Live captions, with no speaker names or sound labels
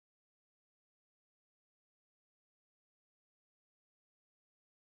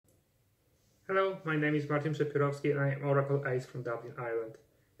Hello, my name is Marcin Przepiórowski and I am Oracle ACE from Dublin, Ireland.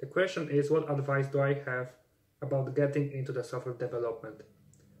 The question is, what advice do I have about getting into the software development?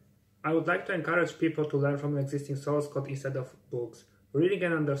 I would like to encourage people to learn from existing source code instead of books. Reading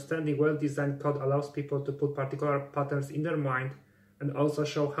and understanding well-designed code allows people to put particular patterns in their mind and also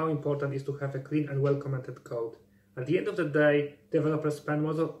show how important it is to have a clean and well-commented code. At the end of the day, developers spend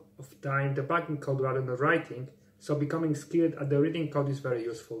most of time debugging code rather than writing, so becoming skilled at the reading code is very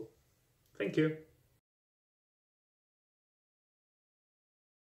useful. Thank you.